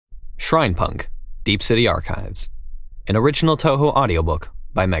Shrinepunk, Deep City Archives. An original Touhou audiobook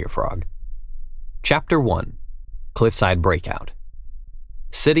by Megafrog. Chapter 1. Cliffside Breakout.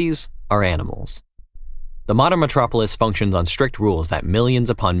 Cities are animals. The modern metropolis functions on strict rules that millions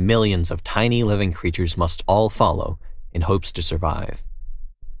upon millions of tiny living creatures must all follow in hopes to survive.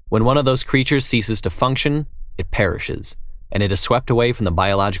 When one of those creatures ceases to function, it perishes, and it is swept away from the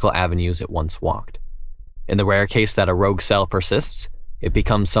biological avenues it once walked. In the rare case that a rogue cell persists, it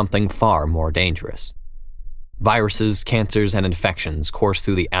becomes something far more dangerous. Viruses, cancers, and infections course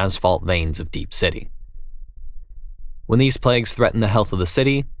through the asphalt veins of Deep City. When these plagues threaten the health of the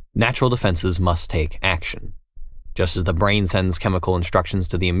city, natural defenses must take action. Just as the brain sends chemical instructions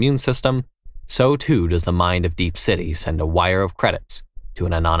to the immune system, so too does the mind of Deep City send a wire of credits to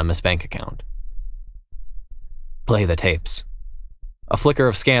an anonymous bank account. Play the tapes. A flicker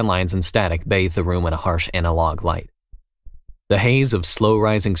of scan lines and static bathe the room in a harsh analog light. The haze of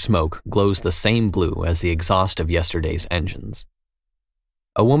slow-rising smoke glows the same blue as the exhaust of yesterday's engines.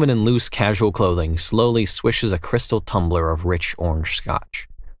 A woman in loose, casual clothing slowly swishes a crystal tumbler of rich orange scotch.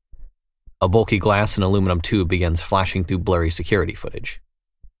 A bulky glass and aluminum tube begins flashing through blurry security footage.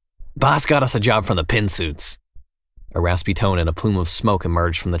 "Boss got us a job from the pin suits." A raspy tone and a plume of smoke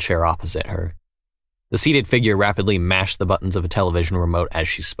emerged from the chair opposite her. The seated figure rapidly mashed the buttons of a television remote as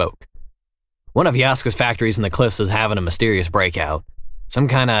she spoke. "One of Yaska's factories in the cliffs is having a mysterious breakout. Some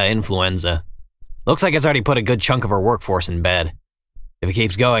kind of influenza. Looks like it's already put a good chunk of her workforce in bed. If it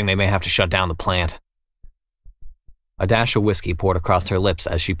keeps going, they may have to shut down the plant." A dash of whiskey poured across her lips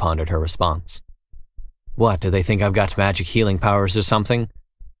as she pondered her response. "What, do they think I've got magic healing powers or something?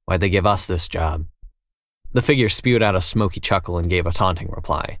 Why'd they give us this job?" The figure spewed out a smoky chuckle and gave a taunting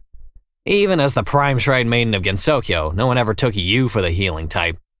reply. "Even as the prime shrine maiden of Gensokyo, no one ever took you for the healing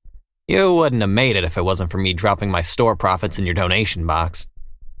type. You wouldn't have made it if it wasn't for me dropping my store profits in your donation box."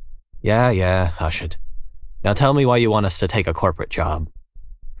 Yeah, hush it. Now tell me why you want us to take a corporate job."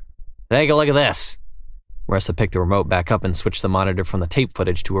 "Take a look at this." Marissa picked the remote back up and switched the monitor from the tape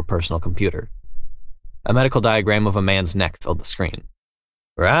footage to her personal computer. A medical diagram of a man's neck filled the screen.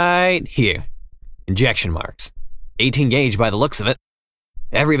 "Right here. Injection marks. 18 gauge by the looks of it.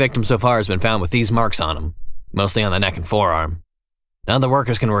 Every victim so far has been found with these marks on them, mostly on the neck and forearm. None of the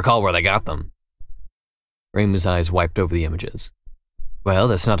workers can recall where they got them." Reimu's eyes wiped over the images. "Well,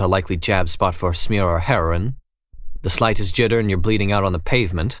 that's not a likely jab spot for smear or heroin. The slightest jitter and you're bleeding out on the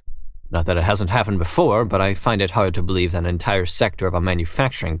pavement. Not that it hasn't happened before, but I find it hard to believe that an entire sector of a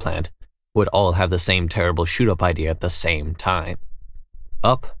manufacturing plant would all have the same terrible shoot-up idea at the same time.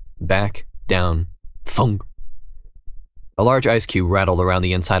 Up, back, down, thunk." A large ice cube rattled around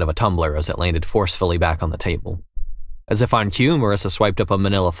the inside of a tumbler as it landed forcefully back on the table. As if on cue, Marissa swiped up a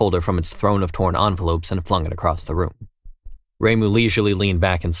manila folder from its throne of torn envelopes and flung it across the room. Reimu leisurely leaned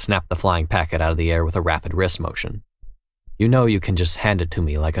back and snapped the flying packet out of the air with a rapid wrist motion. "You know you can just hand it to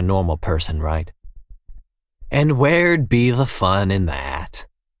me like a normal person, right?" "And where'd be the fun in that?"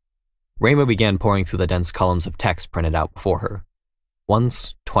 Reimu began pouring through the dense columns of text printed out before her.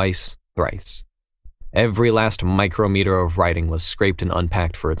 Once, twice, thrice. Every last micrometer of writing was scraped and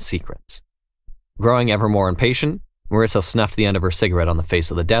unpacked for its secrets. Growing ever more impatient, Marissa snuffed the end of her cigarette on the face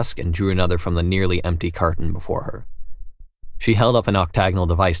of the desk and drew another from the nearly empty carton before her. She held up an octagonal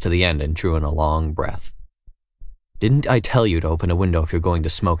device to the end and drew in a long breath. "Didn't I tell you to open a window if you're going to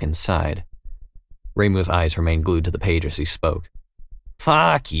smoke inside?" Reimu's eyes remained glued to the page as he spoke.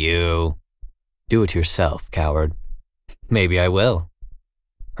 "Fuck you." "Do it yourself, coward." "Maybe I will."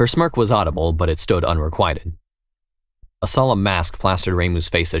 Her smirk was audible, but it stood unrequited. A solemn mask plastered Reimu's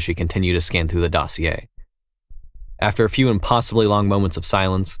face as she continued to scan through the dossier. After a few impossibly long moments of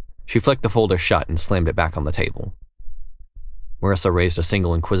silence, she flicked the folder shut and slammed it back on the table. Marissa raised a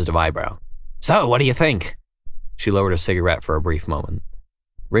single inquisitive eyebrow. "So, what do you think?" She lowered a cigarette for a brief moment.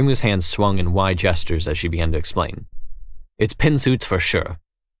 Reimu's hands swung in wide gestures as she began to explain. "It's pin suits for sure.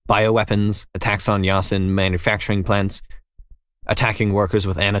 Bioweapons, attacks on Yasin manufacturing plants, attacking workers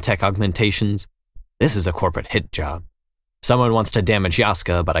with nanotech augmentations. This is a corporate hit job. Someone wants to damage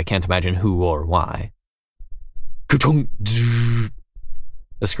Yaska, but I can't imagine who or why." The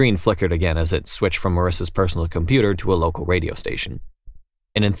screen flickered again as it switched from Marissa's personal computer to a local radio station.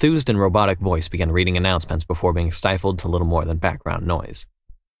 An enthused and robotic voice began reading announcements before being stifled to little more than background noise.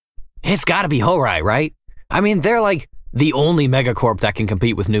 "It's gotta be Horai, right? I mean, they're like the only megacorp that can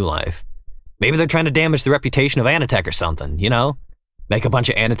compete with New Life. Maybe they're trying to damage the reputation of Anatech or something, you know? Make a bunch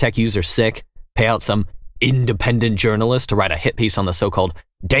of Anatech users sick, pay out some independent journalist to write a hit piece on the so-called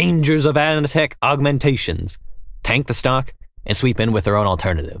dangers of Anatech augmentations, tank the stock, and sweep in with their own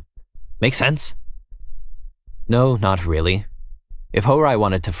alternative. Make sense?" "No, not really. If Horai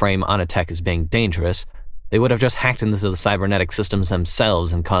wanted to frame Onitech as being dangerous, they would have just hacked into the cybernetic systems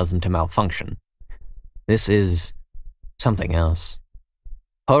themselves and caused them to malfunction. This is something else.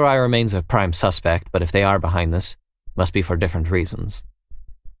 Horai remains a prime suspect, but if they are behind this, it must be for different reasons.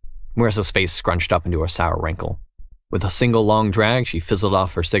 Marissa's face scrunched up into a sour wrinkle. With a single long drag, she fizzled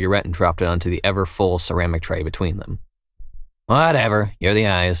off her cigarette and dropped it onto the ever-full ceramic tray between them. Whatever, you're the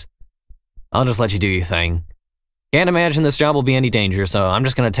eyes. I'll just let you do your thing. Can't imagine this job will be any danger, so I'm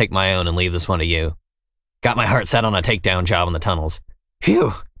just gonna take my own and leave this one to you. Got my heart set on a takedown job in the tunnels.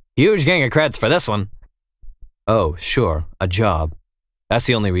 Phew, huge gang of creds for this one. Oh, sure, a job. That's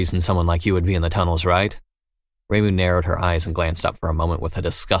the only reason someone like you would be in the tunnels, right? Reimu narrowed her eyes and glanced up for a moment with a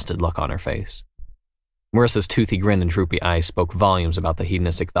disgusted look on her face. Marissa's toothy grin and droopy eyes spoke volumes about the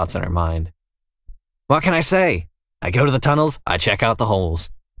hedonistic thoughts in her mind. What can I say? I go to the tunnels, I check out the holes.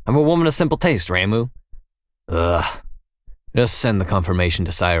 I'm a woman of simple taste, Reimu. Ugh. Just send the confirmation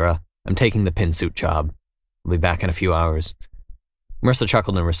to Syra. I'm taking the pinsuit job. I'll be back in a few hours. Marissa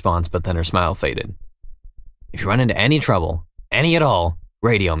chuckled in response, but then her smile faded. If you run into any trouble, any at all,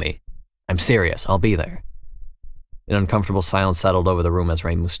 radio me. I'm serious, I'll be there. An uncomfortable silence settled over the room as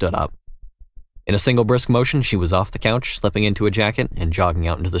Reimu stood up. In a single brisk motion, she was off the couch, slipping into a jacket, and jogging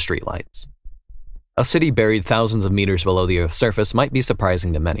out into the streetlights. A city buried thousands of meters below the Earth's surface might be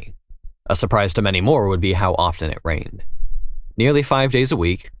surprising to many. A surprise to many more would be how often it rained. Nearly 5 days a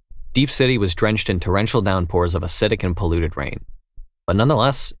week, Deep City was drenched in torrential downpours of acidic and polluted rain. But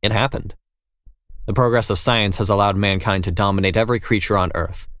nonetheless, it happened. The progress of science has allowed mankind to dominate every creature on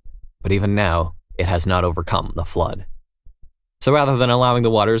Earth, but even now, it has not overcome the flood. So rather than allowing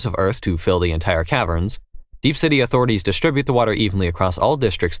the waters of Earth to fill the entire caverns, Deep City authorities distribute the water evenly across all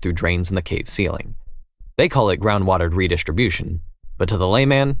districts through drains in the cave ceiling. They call it groundwater redistribution, but to the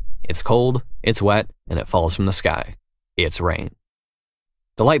layman, it's cold, it's wet, and it falls from the sky. It's rain.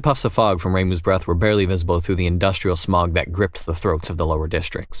 The light puffs of fog from Reimu's breath were barely visible through the industrial smog that gripped the throats of the lower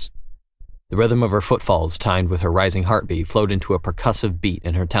districts. The rhythm of her footfalls, timed with her rising heartbeat, flowed into a percussive beat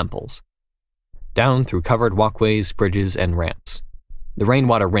in her temples. Down through covered walkways, bridges, and ramps. The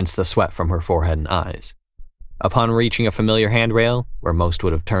rainwater rinsed the sweat from her forehead and eyes. Upon reaching a familiar handrail, where most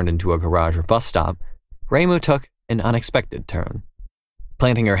would have turned into a garage or bus stop, Reimu took an unexpected turn.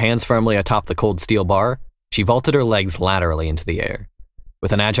 Planting her hands firmly atop the cold steel bar, she vaulted her legs laterally into the air.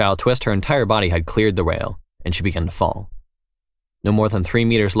 With an agile twist, her entire body had cleared the rail, and she began to fall. No more than 3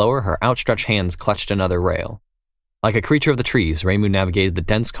 meters lower, her outstretched hands clutched another rail. Like a creature of the trees, Reimu navigated the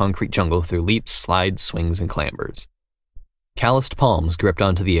dense concrete jungle through leaps, slides, swings, and clambers. Calloused palms gripped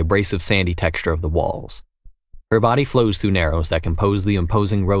onto the abrasive sandy texture of the walls. Her body flows through narrows that compose the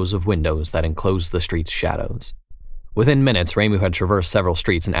imposing rows of windows that enclose the street's shadows. Within minutes, Reimu had traversed several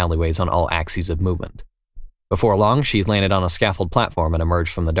streets and alleyways on all axes of movement. Before long, she landed on a scaffold platform and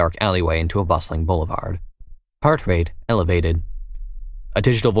emerged from the dark alleyway into a bustling boulevard. Heart rate elevated. A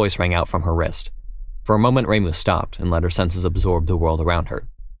digital voice rang out from her wrist. For a moment, Reimu stopped and let her senses absorb the world around her.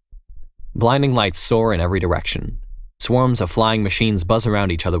 Blinding lights soar in every direction. Swarms of flying machines buzz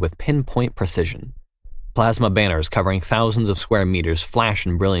around each other with pinpoint precision. Plasma banners covering thousands of square meters flash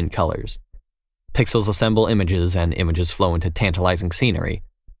in brilliant colors. Pixels assemble images, and images flow into tantalizing scenery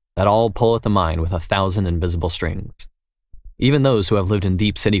that all pull at the mind with 1,000 invisible strings. Even those who have lived in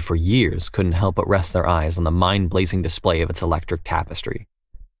Deep City for years couldn't help but rest their eyes on the mind-blazing display of its electric tapestry.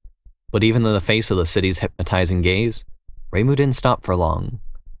 But even in the face of the city's hypnotizing gaze, Reimu didn't stop for long.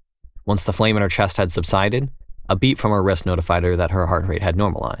 Once the flame in her chest had subsided, a beat from her wrist notified her that her heart rate had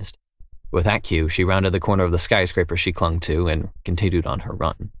normalized. With that cue, she rounded the corner of the skyscraper she clung to and continued on her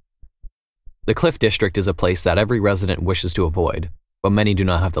run. The Cliff District is a place that every resident wishes to avoid, but many do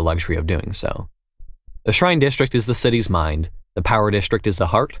not have the luxury of doing so. The Shrine District is the city's mind, the Power District is the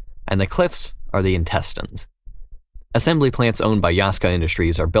heart, and the cliffs are the intestines. Assembly plants owned by Yaska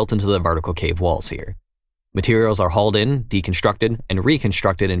Industries are built into the vertical cave walls here. Materials are hauled in, deconstructed, and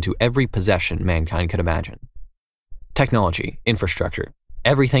reconstructed into every possession mankind could imagine. Technology, infrastructure,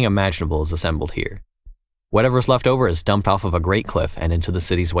 everything imaginable is assembled here. Whatever is left over is dumped off of a great cliff and into the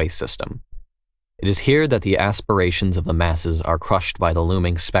city's waste system. It is here that the aspirations of the masses are crushed by the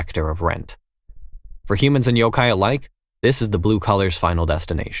looming specter of rent. For humans and yokai alike, this is the blue collar's final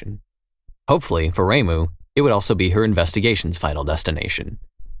destination. Hopefully, for Reimu, it would also be her investigation's final destination.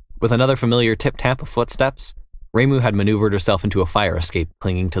 With another familiar tip-tap of footsteps, Reimu had maneuvered herself into a fire escape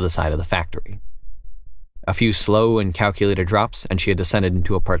clinging to the side of the factory. A few slow and calculated drops, and she had descended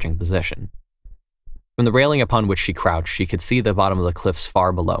into a perching position. From the railing upon which she crouched, she could see the bottom of the cliffs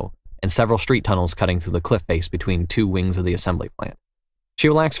far below, and several street tunnels cutting through the cliff face between 2 wings of the assembly plant. She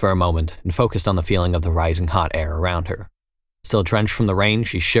relaxed for a moment and focused on the feeling of the rising hot air around her. Still drenched from the rain,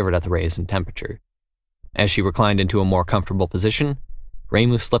 she shivered at the raise in temperature. As she reclined into a more comfortable position,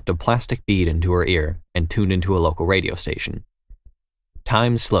 Reimu slipped a plastic bead into her ear and tuned into a local radio station.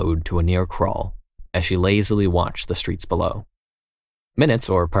 Time slowed to a near crawl as she lazily watched the streets below. Minutes,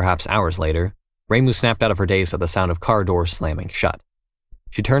 or perhaps hours later, Reimu snapped out of her daze at the sound of car doors slamming shut.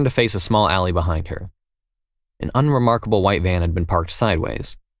 She turned to face a small alley behind her. An unremarkable white van had been parked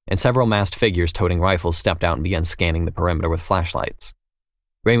sideways, and several masked figures toting rifles stepped out and began scanning the perimeter with flashlights.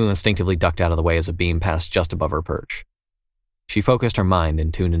 Reimu instinctively ducked out of the way as a beam passed just above her perch. She focused her mind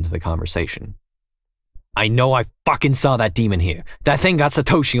and tuned into the conversation. "I know I fucking saw that demon here. That thing got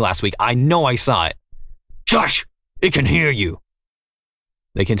Satoshi last week. I know I saw it." "Shush! It can hear you!"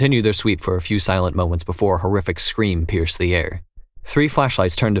 They continued their sweep for a few silent moments before a horrific scream pierced the air. 3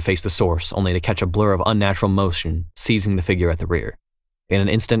 flashlights turned to face the source, only to catch a blur of unnatural motion seizing the figure at the rear. In an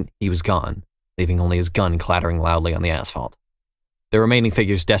instant, he was gone, leaving only his gun clattering loudly on the asphalt. The remaining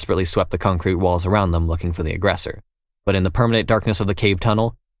figures desperately swept the concrete walls around them looking for the aggressor, but in the permanent darkness of the cave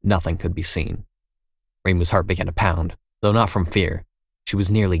tunnel, nothing could be seen. Reimu's heart began to pound, though not from fear. She was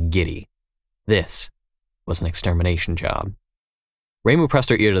nearly giddy. This was an extermination job. Reimu pressed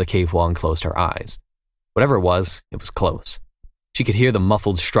her ear to the cave wall and closed her eyes. Whatever it was close. She could hear the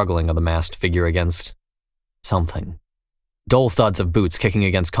muffled struggling of the masked figure against something. Dull thuds of boots kicking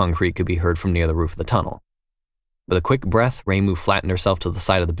against concrete could be heard from near the roof of the tunnel. With a quick breath, Reimu flattened herself to the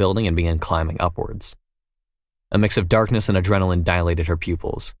side of the building and began climbing upwards. A mix of darkness and adrenaline dilated her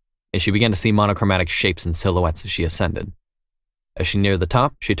pupils, and she began to see monochromatic shapes and silhouettes as she ascended. As she neared the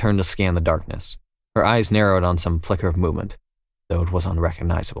top, she turned to scan the darkness. Her eyes narrowed on some flicker of movement, though it was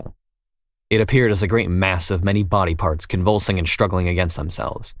unrecognizable. It appeared as a great mass of many body parts convulsing and struggling against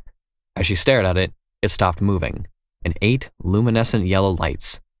themselves. As she stared at it, it stopped moving, and 8 luminescent yellow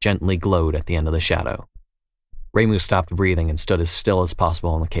lights gently glowed at the end of the shadow. Reimu stopped breathing and stood as still as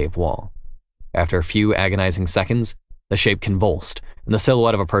possible on the cave wall. After a few agonizing seconds, the shape convulsed, and the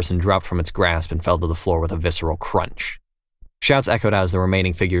silhouette of a person dropped from its grasp and fell to the floor with a visceral crunch. Shouts echoed as the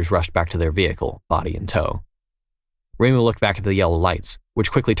remaining figures rushed back to their vehicle, body in tow. Reimu looked back at the yellow lights,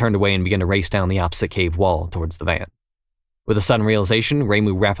 which quickly turned away and began to race down the opposite cave wall towards the van. With a sudden realization,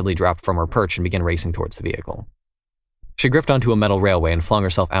 Reimu rapidly dropped from her perch and began racing towards the vehicle. She gripped onto a metal railway and flung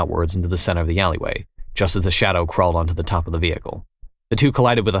herself outwards into the center of the alleyway, just as the shadow crawled onto the top of the vehicle. The two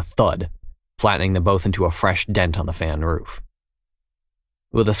collided with a thud, flattening them both into a fresh dent on the fan roof.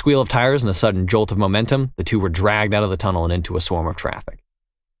 With a squeal of tires and a sudden jolt of momentum, the two were dragged out of the tunnel and into a swarm of traffic.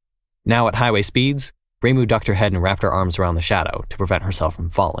 Now at highway speeds, Reimu ducked her head and wrapped her arms around the shadow to prevent herself from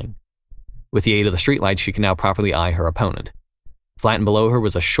falling. With the aid of the streetlights, she could now properly eye her opponent. Flat and below her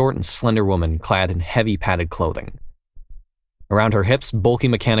was a short and slender woman clad in heavy padded clothing. Around her hips, bulky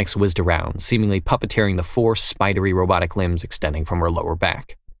mechanics whizzed around, seemingly puppeteering the 4 spidery robotic limbs extending from her lower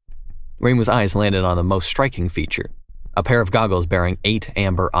back. Reimu's eyes landed on the most striking feature, a pair of goggles bearing 8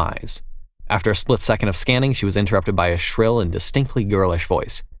 amber eyes. After a split second of scanning, she was interrupted by a shrill and distinctly girlish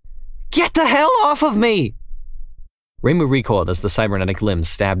voice. "Get the hell off of me!" Reimu recoiled as the cybernetic limbs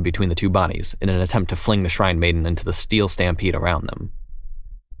stabbed between the two bodies in an attempt to fling the Shrine Maiden into the steel stampede around them.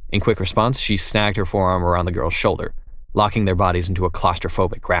 In quick response, she snagged her forearm around the girl's shoulder, locking their bodies into a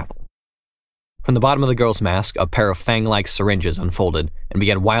claustrophobic grapple. From the bottom of the girl's mask, a pair of fang-like syringes unfolded and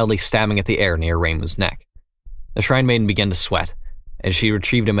began wildly stabbing at the air near Reimu's neck. The Shrine Maiden began to sweat, as she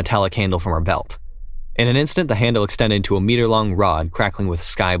retrieved a metallic handle from her belt. In an instant, the handle extended into a meter-long rod crackling with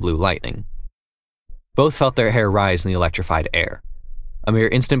sky-blue lightning. Both felt their hair rise in the electrified air. A mere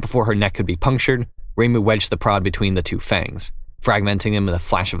instant before her neck could be punctured, Reimu wedged the prod between the two fangs, fragmenting them in a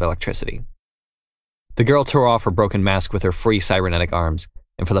flash of electricity. The girl tore off her broken mask with her free cybernetic arms,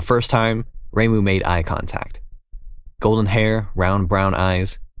 and for the first time, Reimu made eye contact. Golden hair, round brown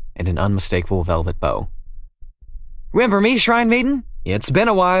eyes, and an unmistakable velvet bow. "Remember me, Shrine Maiden? It's been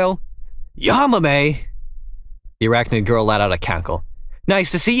a while." "Yamame!" The arachnid girl let out a cackle.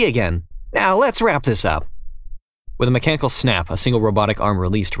 "Nice to see you again. Now let's wrap this up." With a mechanical snap, a single robotic arm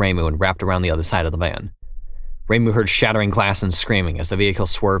released Reimu and wrapped around the other side of the van. Reimu heard shattering glass and screaming as the vehicle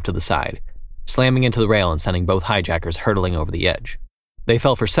swerved to the side, slamming into the rail and sending both hijackers hurtling over the edge. They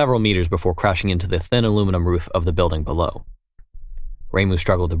fell for several meters before crashing into the thin aluminum roof of the building below. Reimu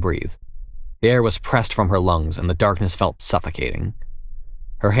struggled to breathe. The air was pressed from her lungs and the darkness felt suffocating.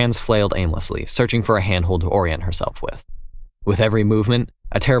 Her hands flailed aimlessly, searching for a handhold to orient herself with. With every movement,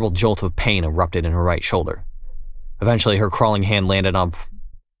 a terrible jolt of pain erupted in her right shoulder. Eventually, her crawling hand landed upon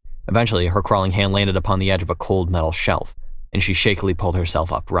the edge of a cold metal shelf, and she shakily pulled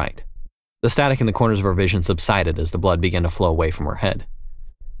herself upright. The static in the corners of her vision subsided as the blood began to flow away from her head.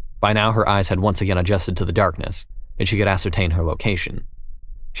 By now, her eyes had once again adjusted to the darkness, and she could ascertain her location.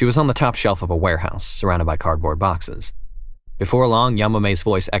 She was on the top shelf of a warehouse, surrounded by cardboard boxes. Before long, Yamame's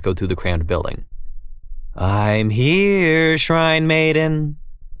voice echoed through the crammed building. "I'm here, Shrine Maiden."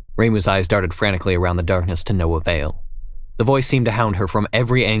 Reimu's eyes darted frantically around the darkness to no avail. The voice seemed to hound her from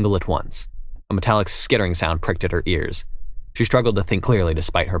every angle at once. A metallic skittering sound pricked at her ears. She struggled to think clearly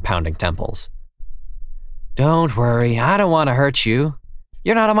despite her pounding temples. "Don't worry, I don't want to hurt you.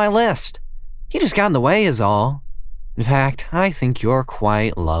 You're not on my list. You just got in the way is all. In fact, I think you're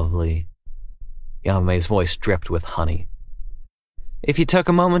quite lovely." Yamame's voice dripped with honey. "If you took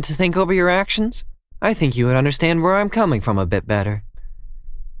a moment to think over your actions, I think you would understand where I'm coming from a bit better."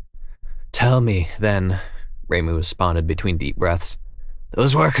 "Tell me, then," Reimu responded between deep breaths.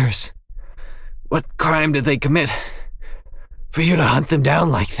 "Those workers, what crime did they commit for you to hunt them down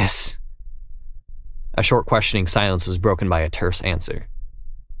like this?" A short questioning silence was broken by a terse answer.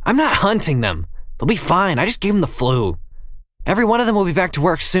 "I'm not hunting them. They'll be fine. I just gave them the flu. Every one of them will be back to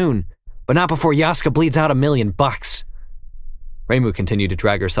work soon, but not before Yasuka bleeds out $1 million. Reimu continued to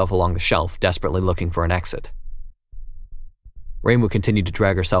drag herself along the shelf, desperately looking for an exit.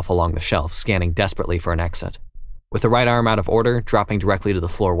 Scanning desperately for an exit. With the right arm out of order, dropping directly to the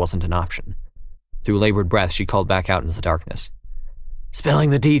floor wasn't an option. Through labored breath, she called back out into the darkness. "Spilling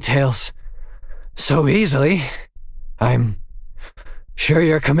the details so easily. I'm sure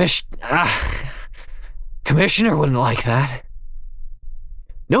your commissioner wouldn't like that."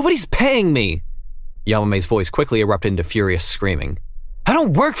 "Nobody's paying me!" Yamame's voice quickly erupted into furious screaming. "I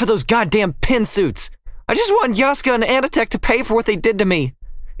don't work for those goddamn pin suits! I just want Yasuka and Anatech to pay for what they did to me.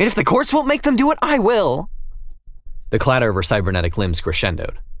 And if the courts won't make them do it, I will!" The clatter of her cybernetic limbs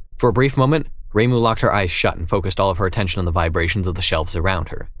crescendoed. For a brief moment, Reimu locked her eyes shut and focused all of her attention on the vibrations of the shelves around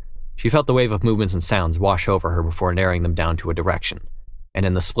her. She felt the wave of movements and sounds wash over her before narrowing them down to a direction. And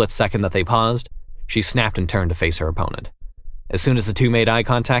in the split second that they paused, she snapped and turned to face her opponent. As soon as the two made eye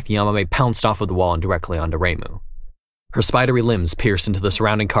contact, Yamame pounced off of the wall and directly onto Reimu. Her spidery limbs pierced into the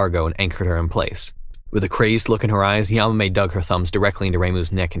surrounding cargo and anchored her in place. With a crazed look in her eyes, Yamame dug her thumbs directly into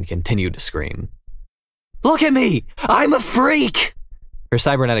Reimu's neck and continued to scream. "Look at me! I'm a freak!" Her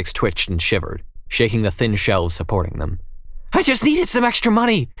cybernetics twitched and shivered, shaking the thin shelves supporting them. "I just needed some extra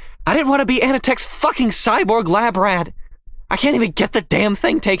money! I didn't want to be Anatech's fucking cyborg lab rat! I can't even get the damn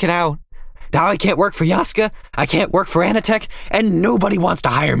thing taken out! Now I can't work for Yasuka, I can't work for Anatech, and nobody wants to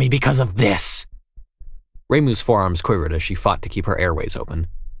hire me because of this!" Reimu's forearms quivered as she fought to keep her airways open.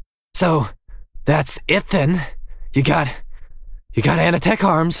 "So, that's it then? You got Anatech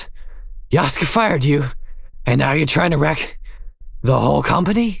arms, Yasuka fired you, and now you're trying to wreck the whole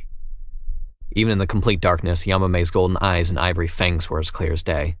company?" Even in the complete darkness, Yamame's golden eyes and ivory fangs were as clear as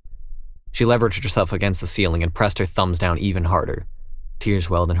day. She leveraged herself against the ceiling and pressed her thumbs down even harder. Tears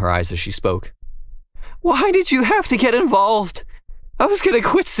welled in her eyes as she spoke. "Why did you have to get involved? I was gonna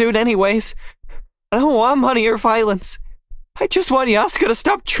quit soon anyways. I don't want money or violence. I just want Yasuka to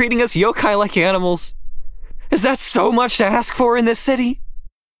stop treating us yokai like animals. Is that so much to ask for in this city?"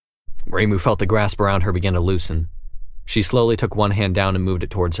 Reimu felt the grasp around her begin to loosen. She slowly took one hand down and moved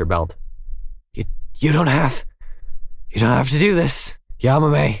it towards her belt. You don't have to do this.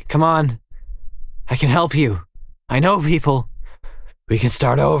 Yamame, come on. I can help you. I know people. We can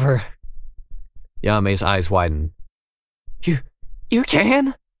start over." Yamame's eyes widened. You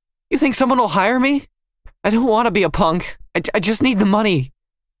can? You think someone will hire me? I don't want to be a punk. I just need the money.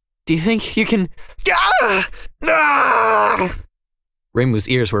 Do you think you can— Reimu's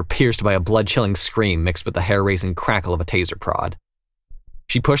ears were pierced by a blood-chilling scream mixed with the hair-raising crackle of a taser prod.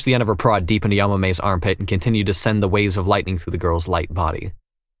 She pushed the end of her prod deep into Yamame's armpit and continued to send the waves of lightning through the girl's light body.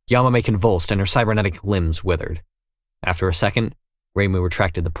 Yamame convulsed and her cybernetic limbs withered. After a second, Reimu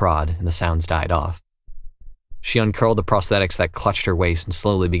retracted the prod and the sounds died off. She uncurled the prosthetics that clutched her waist and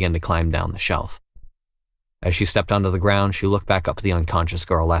slowly began to climb down the shelf. As she stepped onto the ground, she looked back up at the unconscious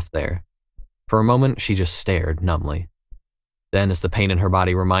girl left there. For a moment, she just stared numbly. Then, as the pain in her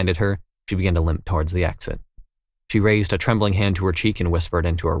body reminded her, she began to limp towards the exit. She raised a trembling hand to her cheek and whispered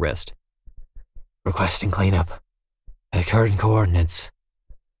into her wrist. "Requesting cleanup. At current coordinates.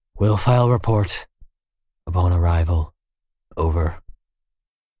 Will file report upon arrival. Over."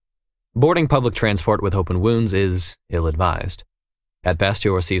 Boarding public transport with open wounds is ill-advised. At best,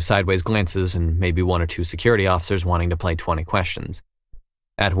 you'll receive sideways glances and maybe one or two security officers wanting to play 20 questions.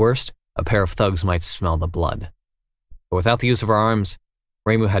 At worst, a pair of thugs might smell the blood. But without the use of her arms,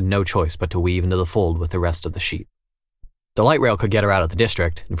 Reimu had no choice but to weave into the fold with the rest of the sheep. The light rail could get her out of the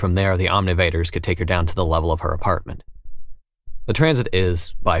district, and from there the omnivaders could take her down to the level of her apartment. The transit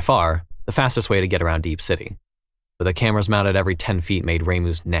is, by far, the fastest way to get around Deep City, but the cameras mounted every 10 feet made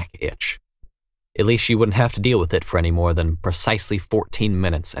Reimu's neck itch. At least she wouldn't have to deal with it for any more than precisely 14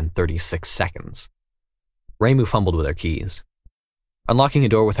 minutes and 36 seconds. Reimu fumbled with her keys. Unlocking a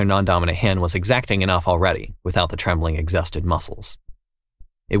door with her non-dominant hand was exacting enough already, without the trembling, exhausted muscles.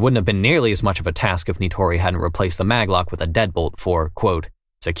 It wouldn't have been nearly as much of a task if Nitori hadn't replaced the maglock with a deadbolt for, quote,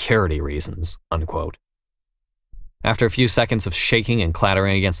 security reasons, unquote. After a few seconds of shaking and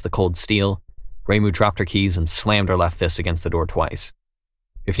clattering against the cold steel, Reimu dropped her keys and slammed her left fist against the door twice.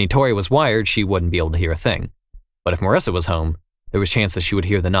 If Nitori was wired, she wouldn't be able to hear a thing. But if Marissa was home, there was a chance that she would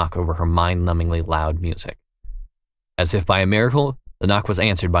hear the knock over her mind-numbingly loud music. As if by a miracle, the knock was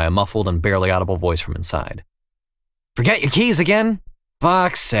answered by a muffled and barely audible voice from inside. "Forget your keys again?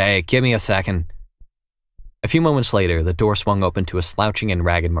 Fuck's sake, give me a second." A few moments later, the door swung open to a slouching and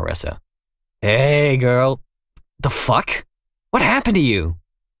ragged Marissa. "Hey, girl. The fuck? What happened to you?"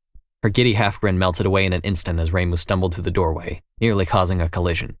 Her giddy half-grin melted away in an instant as Reimu stumbled through the doorway, nearly causing a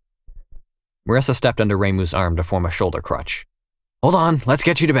collision. Marissa stepped under Reimu's arm to form a shoulder crutch. "Hold on, let's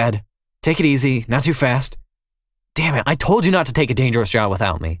get you to bed. Take it easy, not too fast." "Damn it, I told you not to take a dangerous job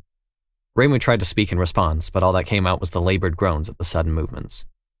without me." Reimu tried to speak in response, but all that came out was the labored groans at the sudden movements.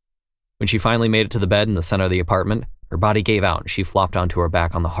 When she finally made it to the bed in the center of the apartment, her body gave out and she flopped onto her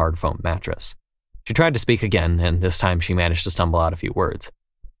back on the hard foam mattress. She tried to speak again, and this time she managed to stumble out a few words.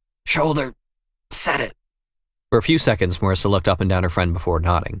 "Shoulder, set it." For a few seconds, Marissa looked up and down her friend before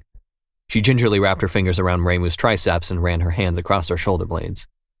nodding. She gingerly wrapped her fingers around Reimu's triceps and ran her hands across her shoulder blades.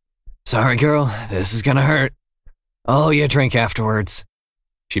 "Sorry, girl, this is gonna hurt. Oh, you drink afterwards."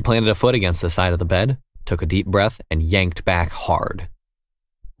 She planted a foot against the side of the bed, took a deep breath, and yanked back hard.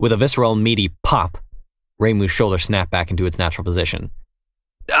 With a visceral, meaty pop, Reimu's shoulder snapped back into its natural position.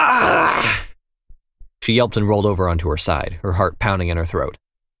 "Ah!" She yelped and rolled over onto her side, her heart pounding in her throat.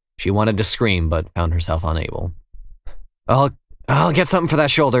 She wanted to scream, but found herself unable. I'll get something for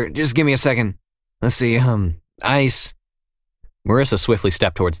that shoulder. Just give me a second. Let's see, ice." Marissa swiftly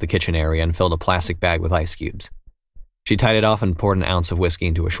stepped towards the kitchen area and filled a plastic bag with ice cubes. She tied it off and poured an ounce of whiskey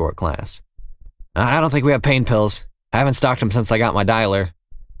into a short glass. "I don't think we have pain pills. I haven't stocked them since I got my dialer.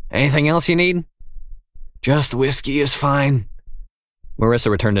 Anything else you need?" "Just whiskey is fine." Marissa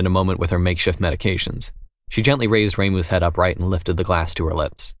returned in a moment with her makeshift medications. She gently raised Reimu's head upright and lifted the glass to her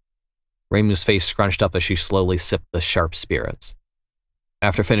lips. Reimu's face scrunched up as she slowly sipped the sharp spirits.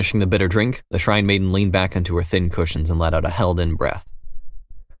 After finishing the bitter drink, the Shrine Maiden leaned back into her thin cushions and let out a held-in breath.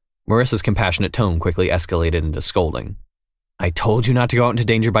 Marissa's compassionate tone quickly escalated into scolding. "I told you not to go out into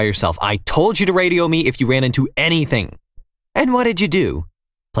danger by yourself. I told you to radio me if you ran into anything. And what did you do?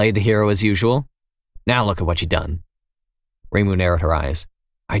 Played the hero as usual? Now look at what you done." Reimu narrowed her eyes.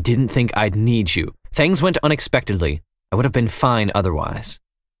 "I didn't think I'd need you. Things went unexpectedly. I would have been fine otherwise."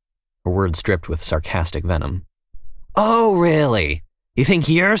 Her words dripped with sarcastic venom. "Oh, really? You think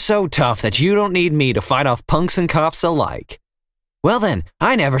you're so tough that you don't need me to fight off punks and cops alike? Well then,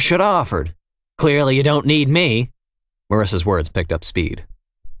 I never should have offered. Clearly you don't need me." Marissa's words picked up speed.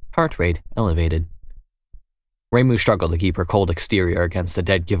 Heart rate elevated. Reimu struggled to keep her cold exterior against the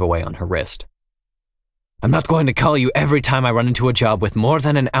dead giveaway on her wrist. "I'm not going to call you every time I run into a job with more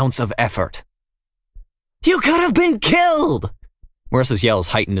than an ounce of effort." "You could have been killed!" Marissa's yells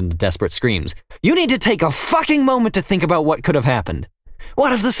heightened into desperate screams. "You need to take a fucking moment to think about what could have happened.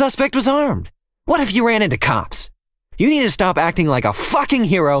 What if the suspect was armed? What if you ran into cops? You need to stop acting like a fucking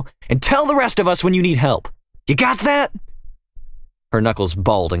hero and tell the rest of us when you need help. You got that?" Her knuckles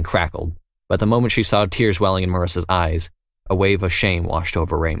balled and crackled, but the moment she saw tears welling in Marissa's eyes, a wave of shame washed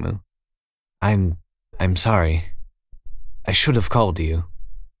over Reimu. I'm sorry. I should have called you.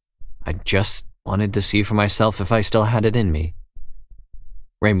 I just wanted to see for myself if I still had it in me."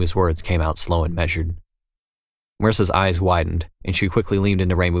 Reimu's words came out slow and measured. Marissa's eyes widened, and she quickly leaned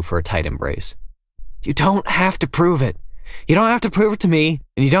into Reimu for a tight embrace. "You don't have to prove it. You don't have to prove it to me,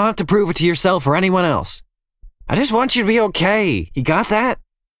 and you don't have to prove it to yourself or anyone else. I just want you to be okay. You got that?"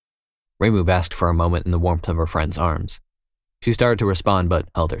 Reimu basked for a moment in the warmth of her friend's arms. She started to respond but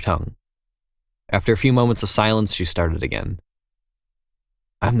held her tongue. After a few moments of silence, she started again.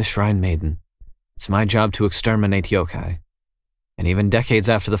 "I'm the Shrine Maiden. It's my job to exterminate yokai. And even decades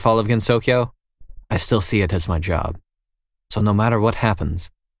after the fall of Gensokyo, I still see it as my job. So no matter what happens,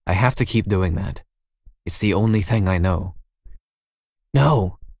 I have to keep doing that. It's the only thing I know."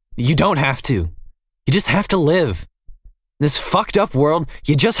 "No, you don't have to. You just have to live. In this fucked up world,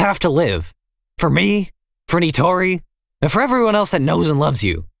 you just have to live. For me, for Nitori, and for everyone else that knows and loves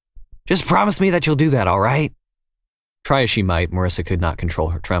you. Just promise me that you'll do that, all right?" Try as she might, Marissa could not control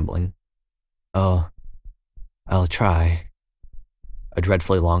her trembling. "Oh, I'll try." A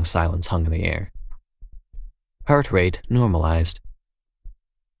dreadfully long silence hung in the air. Heart rate normalized.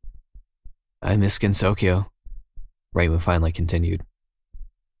 I miss Gensokyo, Reimu finally continued.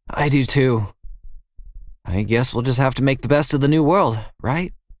 I do too. I guess we'll just have to make the best of the new world,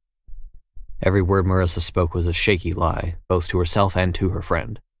 right? Every word Marissa spoke was a shaky lie, both to herself and to her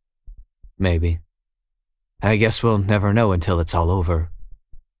friend. Maybe. I guess we'll never know until it's all over.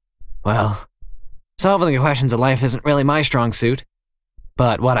 Well, solving the questions of life isn't really my strong suit.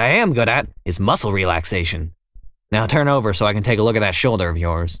 But what I am good at is muscle relaxation. Now turn over so I can take a look at that shoulder of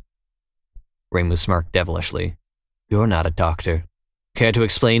yours. Reimu smirked devilishly. You're not a doctor. Care to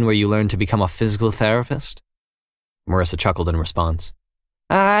explain where you learned to become a physical therapist? Marissa chuckled in response.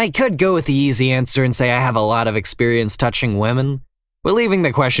 I could go with the easy answer and say I have a lot of experience touching women, but leaving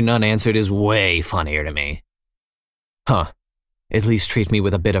the question unanswered is way funnier to me. Huh. At least treat me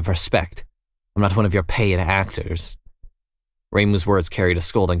with a bit of respect. I'm not one of your paid actors. Reimu's words carried a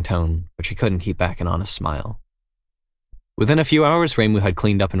scolding tone, but she couldn't keep back an honest smile. Within a few hours, Reimu had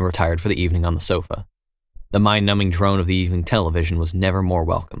cleaned up and retired for the evening on the sofa. The mind-numbing drone of the evening television was never more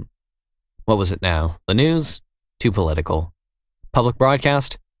welcome. What was it now? The news? Too political. Public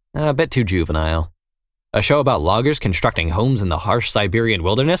broadcast? A bit too juvenile. A show about loggers constructing homes in the harsh Siberian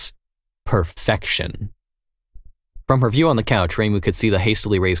wilderness? Perfection. From her view on the couch, Reimu could see the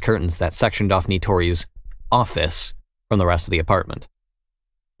hastily raised curtains that sectioned off Nitori's office from the rest of the apartment.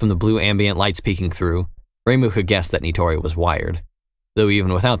 From the blue ambient lights peeking through, Reimu could guess that Nitori was wired. Though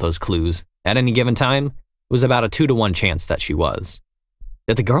even without those clues, at any given time, it was about a 2-to-1 chance that she was.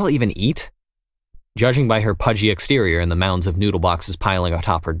 Did the girl even eat? Judging by her pudgy exterior and the mounds of noodle boxes piling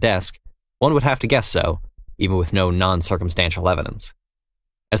atop her desk, one would have to guess so, even with no non-circumstantial evidence.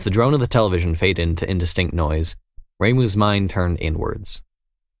 As the drone of the television faded into indistinct noise, Reimu's mind turned inwards.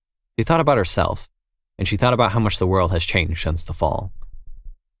 She thought about herself, and she thought about how much the world has changed since the fall.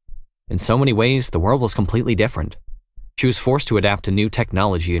 In so many ways, the world was completely different. She was forced to adapt to new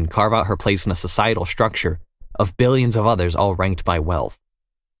technology and carve out her place in a societal structure of billions of others all ranked by wealth.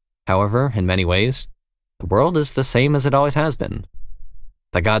 However, in many ways, the world is the same as it always has been.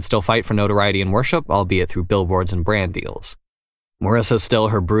 The gods still fight for notoriety and worship, albeit through billboards and brand deals. Marissa's still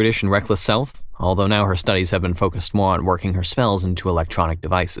her brutish and reckless self, although now her studies have been focused more on working her spells into electronic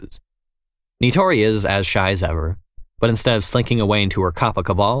devices. Nitori is as shy as ever, but instead of slinking away into her Kappa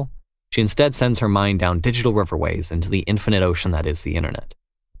cabal, she instead sends her mind down digital riverways into the infinite ocean that is the internet.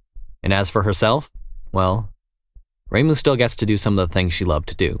 And as for herself, well, Reimu still gets to do some of the things she loved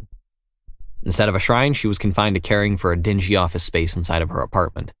to do. Instead of a shrine, she was confined to caring for a dingy office space inside of her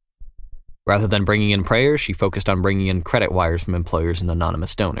apartment. Rather than bringing in prayers, she focused on bringing in credit wires from employers and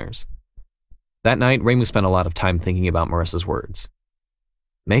anonymous donors. That night, Reimu spent a lot of time thinking about Marissa's words.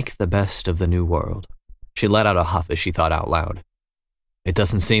 Make the best of the new world. She let out a huff as she thought out loud. It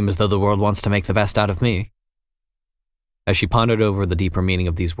doesn't seem as though the world wants to make the best out of me. As she pondered over the deeper meaning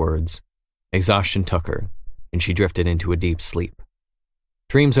of these words, exhaustion took her, and she drifted into a deep sleep.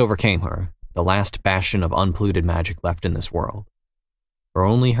 Dreams overcame her, the last bastion of unpolluted magic left in this world. For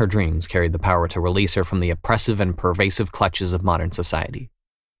only her dreams carried the power to release her from the oppressive and pervasive clutches of modern society.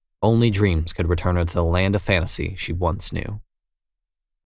 Only dreams could return her to the land of fantasy she once knew.